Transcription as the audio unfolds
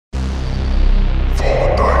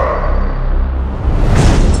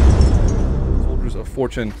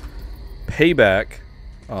Fortune Payback.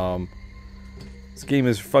 This game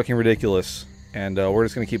is fucking ridiculous, and we're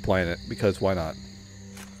just gonna keep playing it because why not?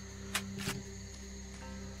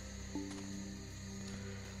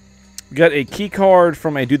 We got a key card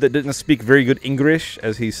from a dude that didn't speak very good English,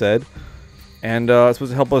 as he said, and it's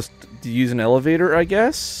supposed to help us to use an elevator, I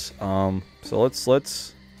guess. So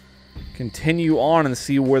let's continue on and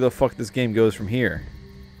see where the fuck this game goes from here.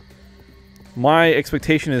 My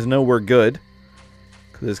expectation is nowhere good,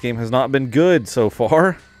 because this game has not been good so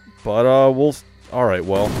far, but we'll... Alright,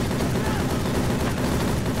 well.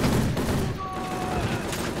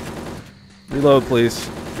 Reload, please.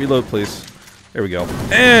 Reload, please. There we go.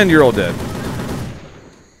 And you're all dead.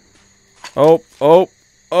 Oh, oh,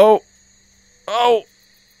 oh, oh!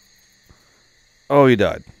 Oh, you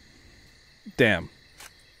died. Damn.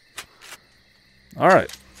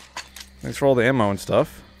 Alright. Thanks for all the ammo and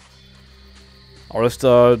stuff. I'll just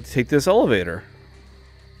take this elevator.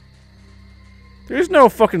 There's no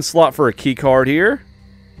fucking slot for a key card here.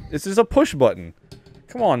 This is a push button.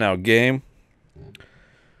 Come on now, game.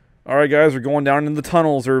 Alright guys, we're going down in the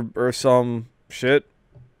tunnels or some shit.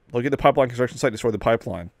 Look at the pipeline construction site, destroy the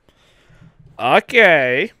pipeline.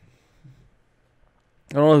 Okay.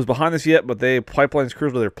 I don't know who's behind this yet, but pipeline's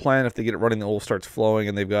crucial to their plan. If they get it running, the oil starts flowing,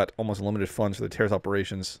 and they've got almost unlimited funds for the terrorist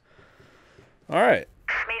operations. Alright.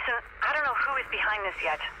 Mason, I don't know who is behind this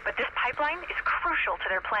yet, but this pipeline is crucial to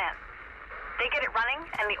their plan. They get it running,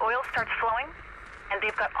 and the oil starts flowing, and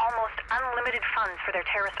they've got almost unlimited funds for their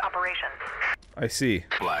terrorist operations. I see.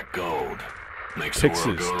 Black gold. Makes the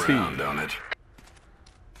world go round, don't it?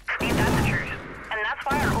 Ain't that the truth? And that's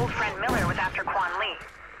why our old friend Miller was after Quan Lee.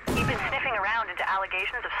 He'd been sniffing around into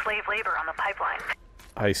allegations of slave labor on the pipeline.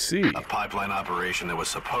 I see. A pipeline operation that was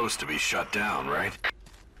supposed to be shut down, right?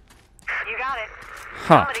 You got it.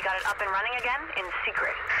 Huh. Somebody got it up and running again in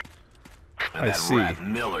secret. And that rat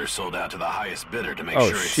Miller sold out to the highest bidder to make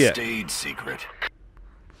sure it stayed secret.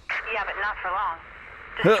 Yeah, but not for long.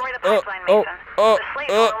 Destroy the pipeline, Mason. The slaves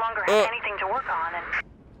no longer have anything to work on,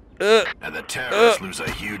 and the terrorists lose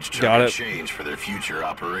a huge chunk of change for their future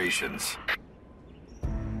operations.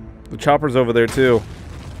 The chopper's over there too.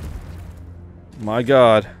 My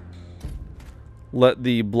god. Let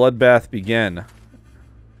the bloodbath begin.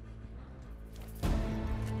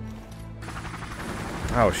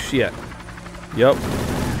 Oh shit. Yep.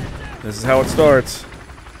 This is how it starts.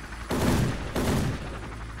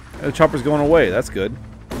 And the chopper's going away. That's good.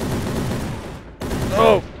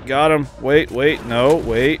 Oh, got him. Wait, no,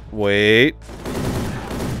 wait.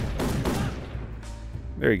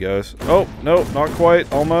 There he goes. Oh, no, not quite.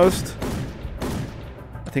 Almost.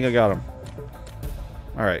 I think I got him.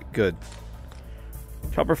 Alright, good.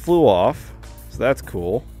 Chopper flew off. So that's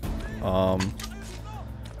cool. I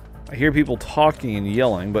hear people talking and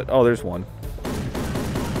yelling, but... Oh, there's one.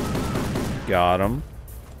 Got him.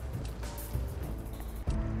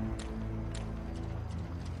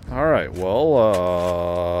 Alright,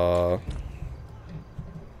 well,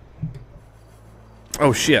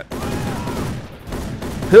 oh, shit.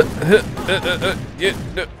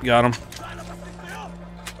 Got him.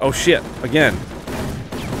 Oh, shit. Again.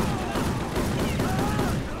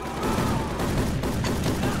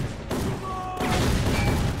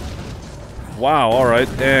 Wow, alright.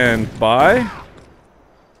 And bye?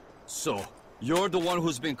 So, you're the one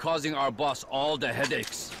who's been causing our boss all the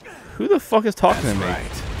headaches. Who the fuck is talking to me?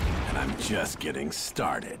 Right. And I'm just getting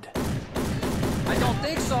started. I don't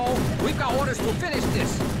think so. We've got orders to finish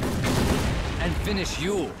this. And finish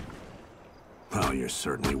you. Well, you're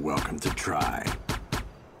certainly welcome to try.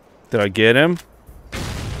 Did I get him?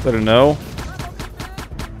 Better know.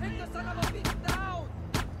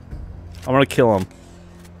 I'm gonna kill him.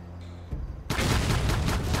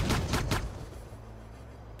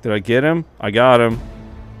 Did I get him? I got him.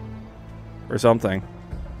 Or something.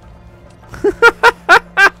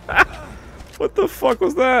 What the fuck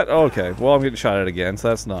was that? Oh, okay, well, I'm getting shot at again, so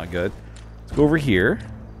that's not good. Let's go over here.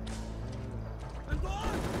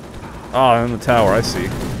 Oh, in the tower, I see.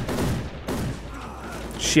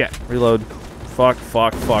 Shit, reload. Fuck.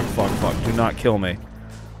 Do not kill me.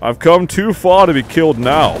 I've come too far to be killed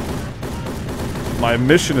now. My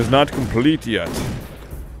mission is not complete yet.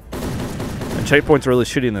 And checkpoints are really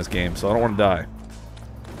shitty in this game, so I don't want to die.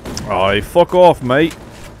 Oh, fuck off, mate.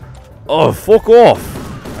 Oh, fuck off.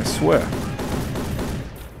 I swear.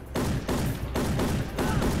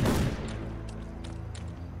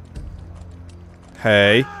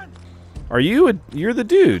 Hey. Are you you're the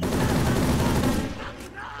dude.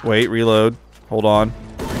 Wait, reload. Hold on.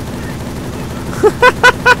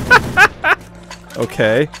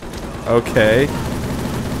 Okay.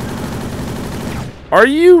 Are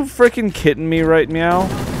you freaking kidding me right now?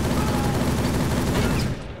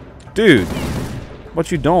 Dude.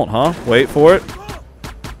 But you don't, huh? Wait for it.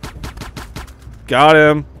 Got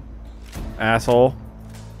him. Asshole.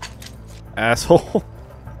 Asshole.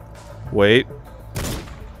 Wait.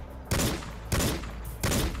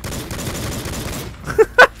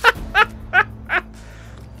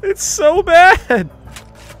 It's so bad.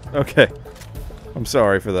 Okay. I'm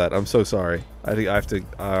sorry for that. I'm so sorry. I think I have to...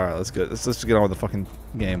 Alright, let's go. Let's just get on with the fucking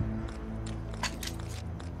game.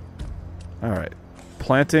 Alright.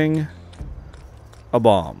 Planting a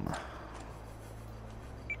bomb.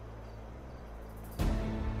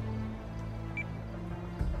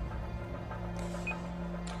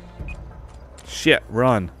 Shit,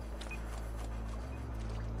 run.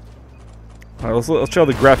 Alright, let's show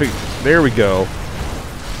the graphic. There we go.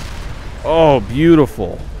 Oh,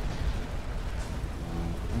 beautiful.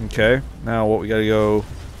 Okay, now what we gotta go...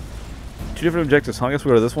 2 different objectives, huh? I guess we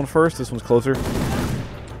go to this one first. This one's closer.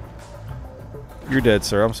 You're dead,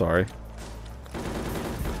 sir. I'm sorry.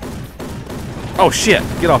 Oh, shit!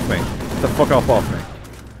 Get off me. Get the fuck off me.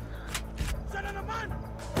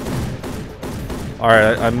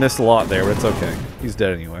 Alright, I missed a lot there, but it's okay. He's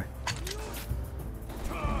dead anyway.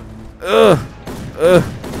 Ugh! Ugh!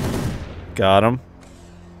 Got him.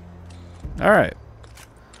 Alright.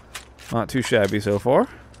 Not too shabby so far.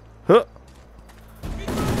 Huh!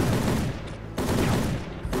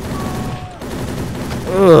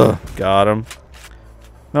 Ugh! Got him.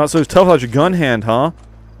 Not so tough without your gun hand, huh?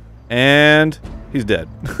 And... he's dead.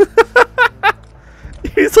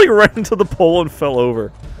 He's like right into the pole and fell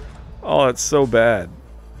over. Oh, that's so bad.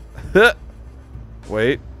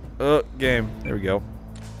 Wait. Game. There we go.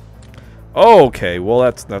 Oh, okay. Well,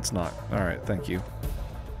 that's not. Alright, thank you.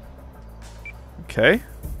 Okay.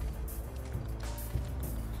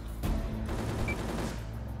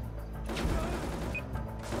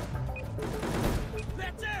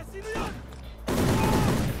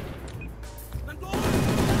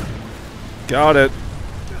 Got it.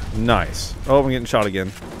 Nice. Oh, I'm getting shot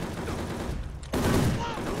again.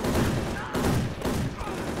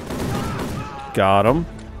 Got him.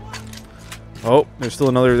 Oh, there's still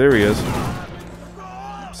another. There he is.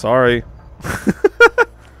 Sorry.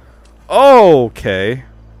 Okay.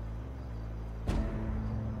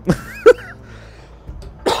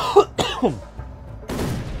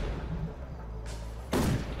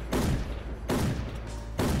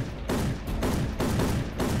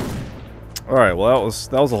 Alright, well that was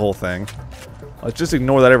the whole thing. Let's just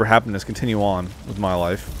ignore that ever happened. Let's continue on with my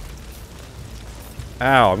life.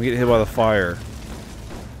 Ow, I'm getting hit by the fire.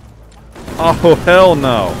 Oh, hell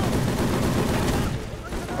no.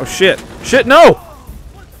 Oh, shit. Shit, no!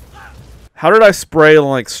 How did I spray and,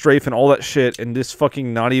 like, strafe and all that shit and just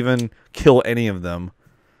fucking not even kill any of them?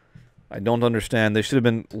 I don't understand. They should have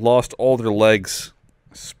been lost all their legs.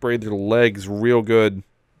 Sprayed their legs real good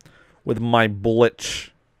with my bullet.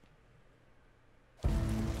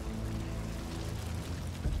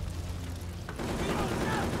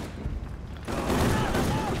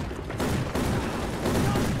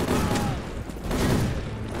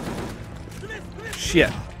 Shit.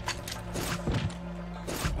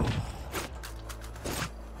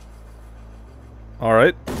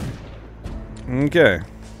 Alright. Okay.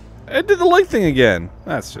 I did the leg thing again.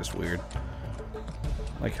 That's just weird.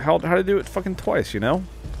 Like, how did I do it fucking twice, you know?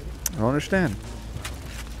 I don't understand.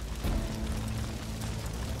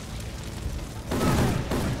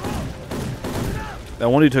 That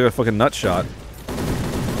one dude took a fucking nut shot.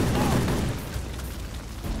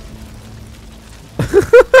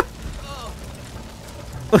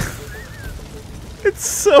 It's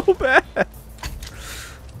so bad.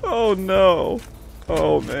 Oh no.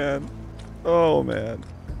 Oh man. Oh man.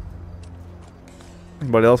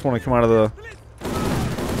 Anybody else want to come out of the...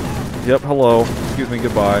 Yep, hello. Excuse me,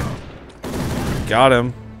 goodbye. Got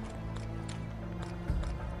him.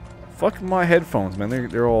 Fuck my headphones, man.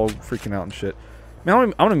 They're all freaking out and shit. Man,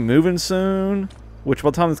 I'm gonna be moving soon. Which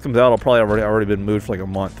by the time this comes out, I'll probably already been moved for like a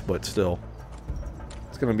month, but still.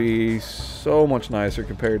 It's gonna be so much nicer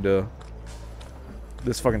compared to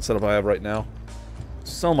this fucking setup I have right now.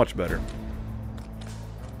 So much better.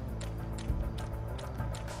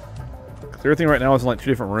 Everything right now is in like 2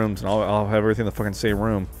 different rooms, and I'll have everything in the fucking same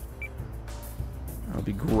room. That'll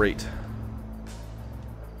be great.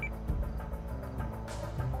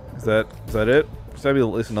 Is that it? There's gotta be at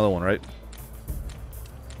least another one, right?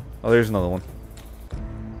 Oh, there's another one.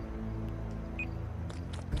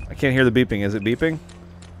 I can't hear the beeping. Is it beeping?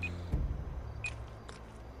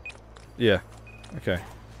 Yeah. Okay.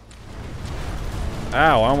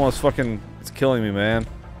 Ow, I almost fucking... It's killing me, man.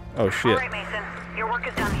 Oh, shit. Alright, Mason. Your work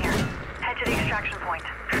is done here. Head to the extraction point.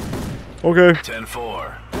 Okay.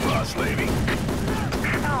 10-4, boss lady.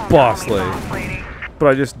 Oh, Boss mommy, lady. boss lady. But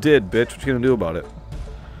I just did, bitch. What you gonna do about it?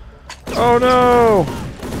 Oh no!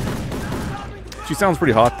 She sounds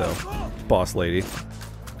pretty hot though, boss lady.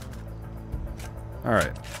 All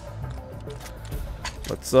right.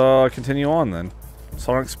 Let's continue on then.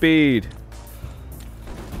 Sonic speed.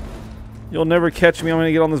 You'll never catch me. I'm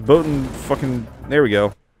gonna get on this boat and fucking. There we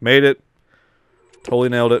go. Made it. Totally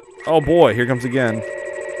nailed it. Oh boy, here comes again.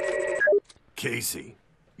 Casey,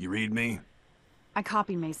 you read me? I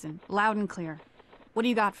copy, Mason. Loud and clear. What do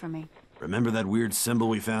you got for me? Remember that weird symbol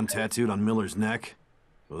we found tattooed on Miller's neck?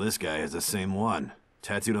 Well, this guy has the same one.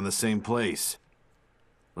 Tattooed on the same place.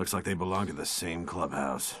 Looks like they belong to the same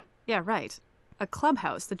clubhouse. Yeah, right. A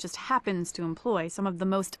clubhouse that just happens to employ some of the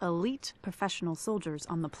most elite professional soldiers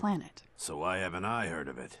on the planet. So why haven't I heard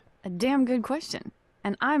of it? A damn good question.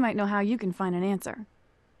 And I might know how you can find an answer.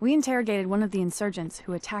 We interrogated one of the insurgents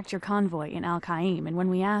who attacked your convoy in Al-Qaim, and when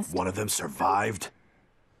we asked... One of them survived?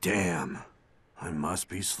 Damn. I must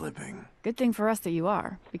be slipping. Good thing for us that you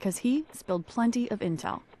are, because he spilled plenty of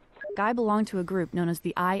intel. Guy belonged to a group known as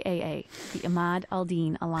the IAA, the Imad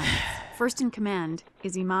al-Din Alliance. First in command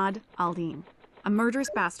is Imad al-Din, a murderous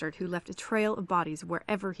bastard who left a trail of bodies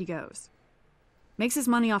wherever he goes. Makes his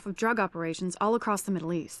money off of drug operations all across the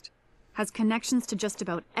Middle East. Has connections to just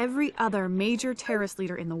about every other major terrorist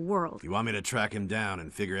leader in the world. You want me to track him down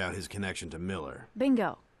and figure out his connection to Miller?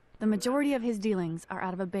 Bingo. The majority of his dealings are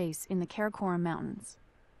out of a base in the Karakoram Mountains.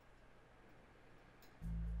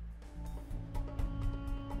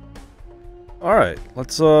 All right,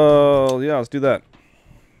 let's let's do that.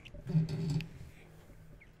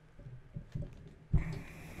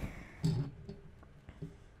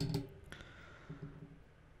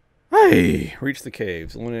 Hey, reach the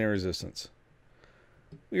caves, eliminate resistance.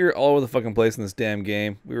 We were all over the fucking place in this damn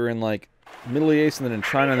game. We were in like Middle East and then in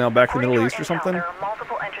China, now back to the Middle East or something. There are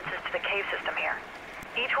multiple entrances to the cave system here.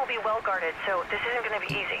 Each will be well guarded, so this isn't going to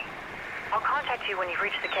be easy. I'll contact you when you've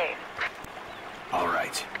reached the cave. All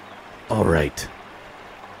right. All right.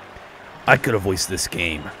 I could have voiced this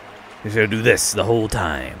game. You're gonna do this the whole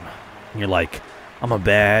time. And you're like, I'm a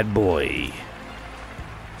bad boy.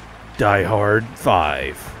 Die Hard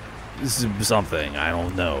 5. This is something, I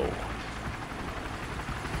don't know.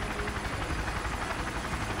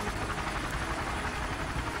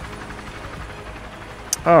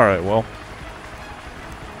 Alright, well.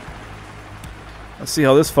 Let's see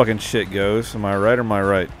how this fucking shit goes. Am I right or am I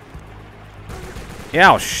right?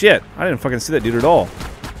 Yeah, oh, shit. I didn't fucking see that dude at all.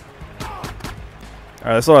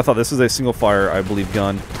 Alright, that's what I thought. This is a single fire, I believe,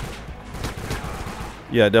 gun.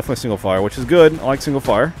 Yeah, definitely single fire, which is good. I like single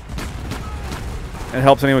fire. It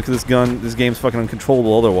helps anyway because this game's fucking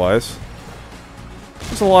uncontrollable otherwise.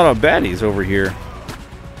 There's a lot of baddies over here.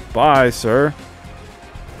 Bye, sir.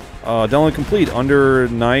 Download complete. Under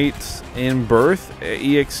Night in Birth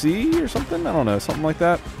EXE or something? I don't know. Something like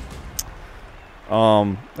that.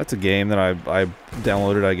 That's a game that I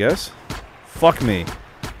downloaded, I guess. Fuck me.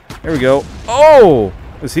 There we go. Oh!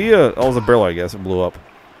 Is he a... Oh, it was a barrel, I guess. It blew up.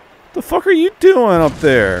 The fuck are you doing up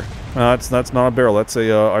there? That's not a barrel. That's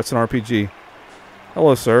a it's an RPG.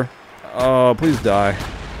 Hello, sir. Please die.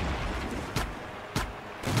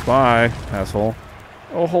 Bye, asshole.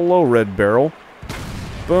 Oh, hello, red barrel.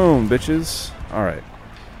 Boom, bitches. Alright.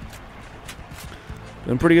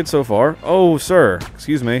 Doing pretty good so far. Oh, sir.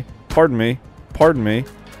 Excuse me. Pardon me. Pardon me.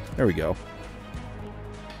 There we go.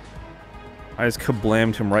 I just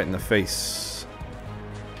kablammed him right in the face.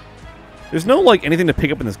 There's no, like, anything to pick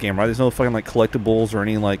up in this game, right? There's no fucking, like, collectibles or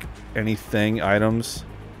any, like, anything, items.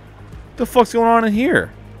 What the fuck's going on in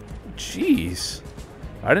here? Jeez.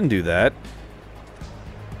 I didn't do that.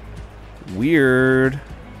 Weird.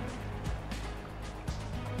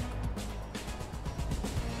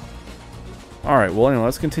 Alright, well, anyway,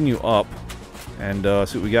 let's continue up and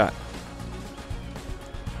see what we got.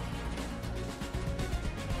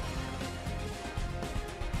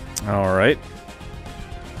 Alright.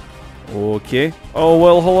 Okay. Oh,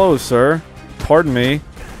 well, hello, sir. Pardon me.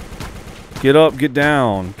 Get up, get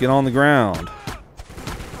down, get on the ground.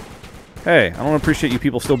 Hey, I don't appreciate you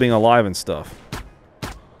people still being alive and stuff.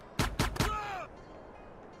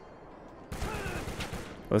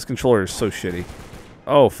 Oh, this controller is so shitty.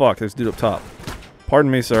 Oh, fuck, there's a dude up top. Pardon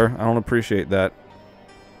me, sir. I don't appreciate that.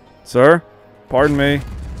 Sir? Pardon me.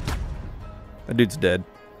 That dude's dead.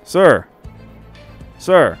 Sir!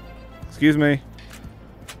 Sir! Excuse me.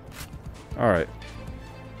 Alright.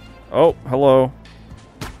 Oh, hello.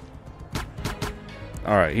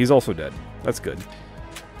 Alright, he's also dead. That's good.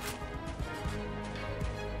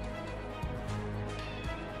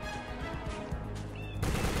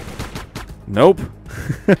 Nope.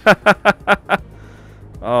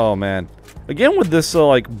 Oh, man. Again with this,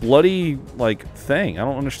 like, bloody, like, thing. I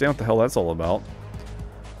don't understand what the hell that's all about.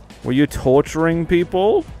 Were you torturing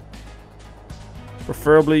people?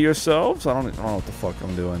 Preferably yourselves? I don't know what the fuck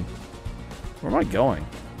I'm doing. Where am I going?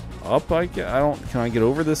 Up? Can I get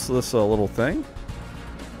over this little thing?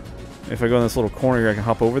 If I go in this little corner here, I can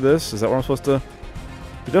hop over this? Is that what I'm supposed to...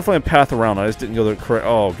 There's definitely a path around. I just didn't go the correct...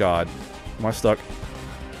 Oh, God. Am I stuck?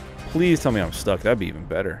 Please tell me I'm stuck. That'd be even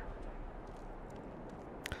better.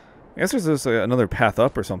 I guess there's this, another path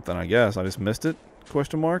up or something, I guess. I just missed it?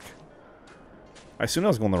 Question mark? I assumed I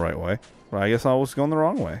was going the right way. But I guess I was going the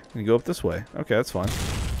wrong way. You go up this way. Okay, that's fine.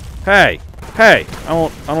 Hey! Hey! I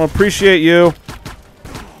don't appreciate you!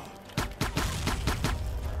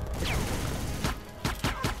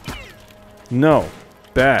 No.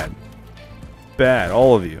 Bad. Bad.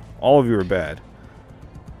 All of you. All of you are bad.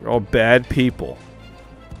 You're all bad people.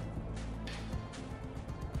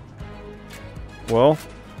 Well,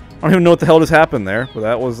 I don't even know what the hell just happened there, but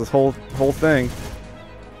that was this whole thing.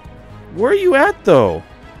 Where are you at, though?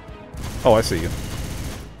 Oh, I see you.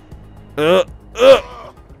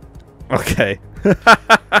 Okay.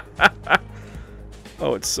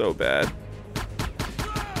 Oh, it's so bad.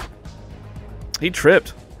 He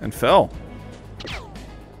tripped and fell.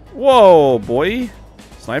 Whoa, boy.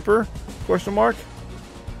 Sniper? Question mark?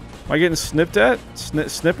 Am I getting snipped at?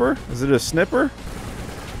 Snipper? Is it a snipper?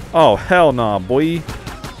 Oh, hell nah, boy.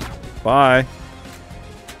 Bye.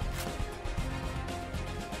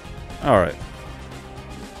 Alright.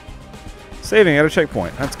 Saving at a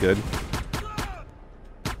checkpoint. That's good.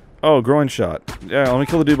 Oh, groin shot. Yeah, let me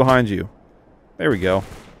kill the dude behind you. There we go.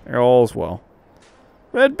 There, all's well.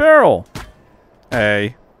 Red barrel.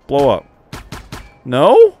 Hey. Blow up.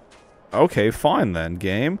 No? Okay, fine then,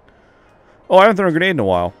 game. Oh, I haven't thrown a grenade in a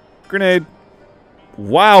while. Grenade.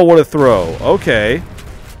 Wow, what a throw. Okay.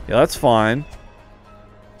 Yeah, that's fine.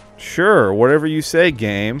 Sure, whatever you say,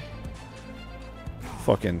 game.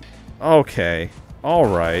 Fucking... Okay.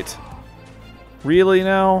 Alright. Really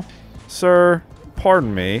now? Sir?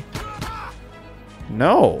 Pardon me.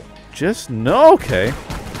 No. Just no. Okay.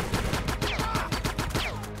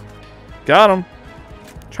 Got him.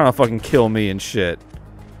 Trying to fucking kill me and shit.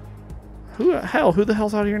 Who the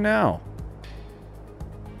hell's out here now?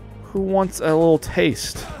 Who wants a little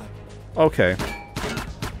taste? Okay.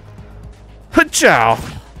 Ha-chow!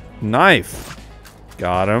 Knife.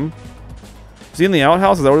 Got him. Is he in the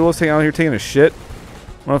outhouse? Is that what he was taking out here taking a shit?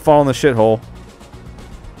 I'm gonna fall in the shithole.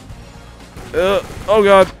 Oh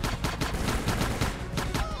god.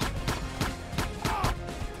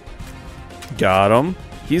 Got him.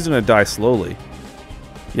 He's gonna die slowly.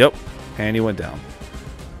 Yep. And he went down.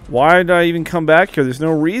 Why did I even come back here? There's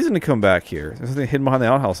no reason to come back here. There's nothing hidden behind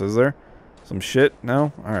the outhouse, is there? Some shit?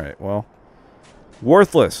 No? Alright, well.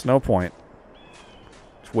 Worthless. No point.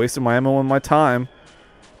 Just wasted my ammo and my time.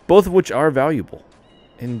 Both of which are valuable.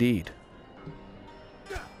 Indeed.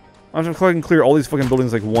 I'm just going to clear all these fucking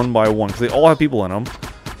buildings like one by one, because they all have people in them.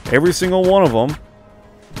 Every single one of them.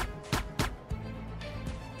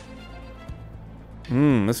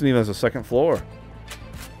 This one even has a second floor.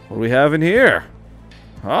 What do we have in here?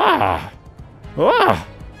 Ah!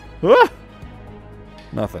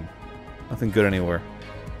 Nothing. Nothing good anywhere.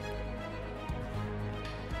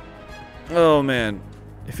 Oh, man.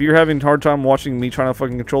 If you're having a hard time watching me trying to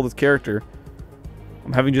fucking control this character,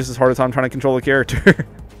 I'm having just as hard a time trying to control the character.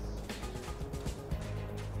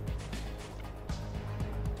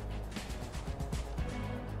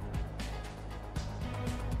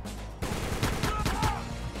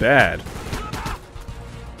 Bad.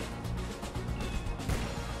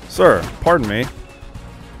 Sir, pardon me.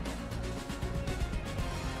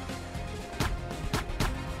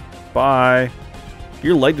 Bye.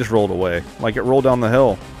 Your leg just rolled away. Like it rolled down the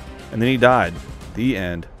hill. And then he died. The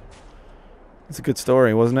end. It's a good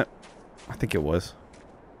story, wasn't it? I think it was.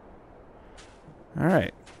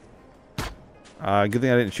 Alright. Good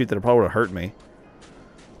thing I didn't shoot that. It probably would have hurt me.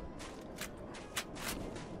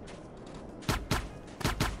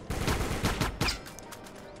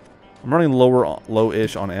 I'm running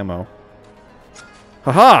low-ish on ammo.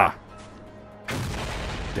 Haha!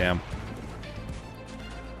 Damn.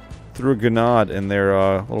 Threw a grenade in their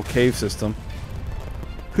little cave system.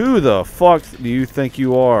 Who the fuck do you think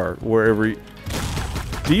you are? Wherever you...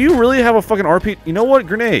 Do you really have a fucking RP? You know what?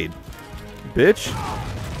 Grenade. Bitch.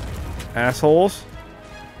 Assholes.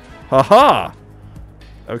 Haha!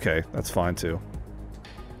 Okay, that's fine too.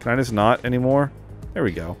 Can I just not anymore? There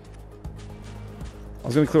we go. I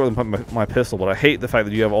was going to clear with my pistol, but I hate the fact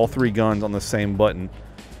that you have all three guns on the same button.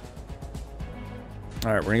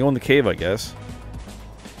 Alright, we're going to go in the cave, I guess.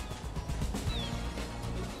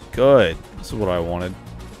 Good. This is what I wanted.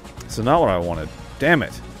 This is not what I wanted. Damn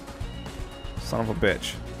it. Son of a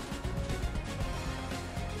bitch.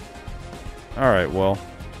 Alright, well.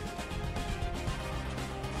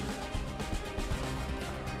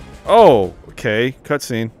 Oh, okay.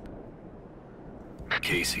 Cutscene.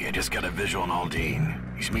 Casey, I just got a visual on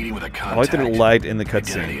Aldine. He's meeting with a contact. I like that it lagged in the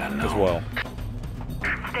Identity cutscene unknown. as well.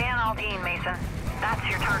 Stay on Aldine, Mason. That's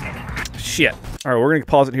your target. Shit. Alright, we're going to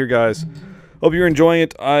pause it here, guys. Hope you're enjoying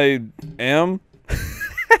it. I am.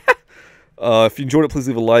 If you enjoyed it, please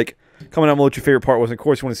leave a like. Comment down below what your favorite part was. And of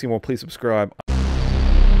course, if you want to see more, please subscribe.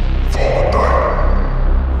 Followed by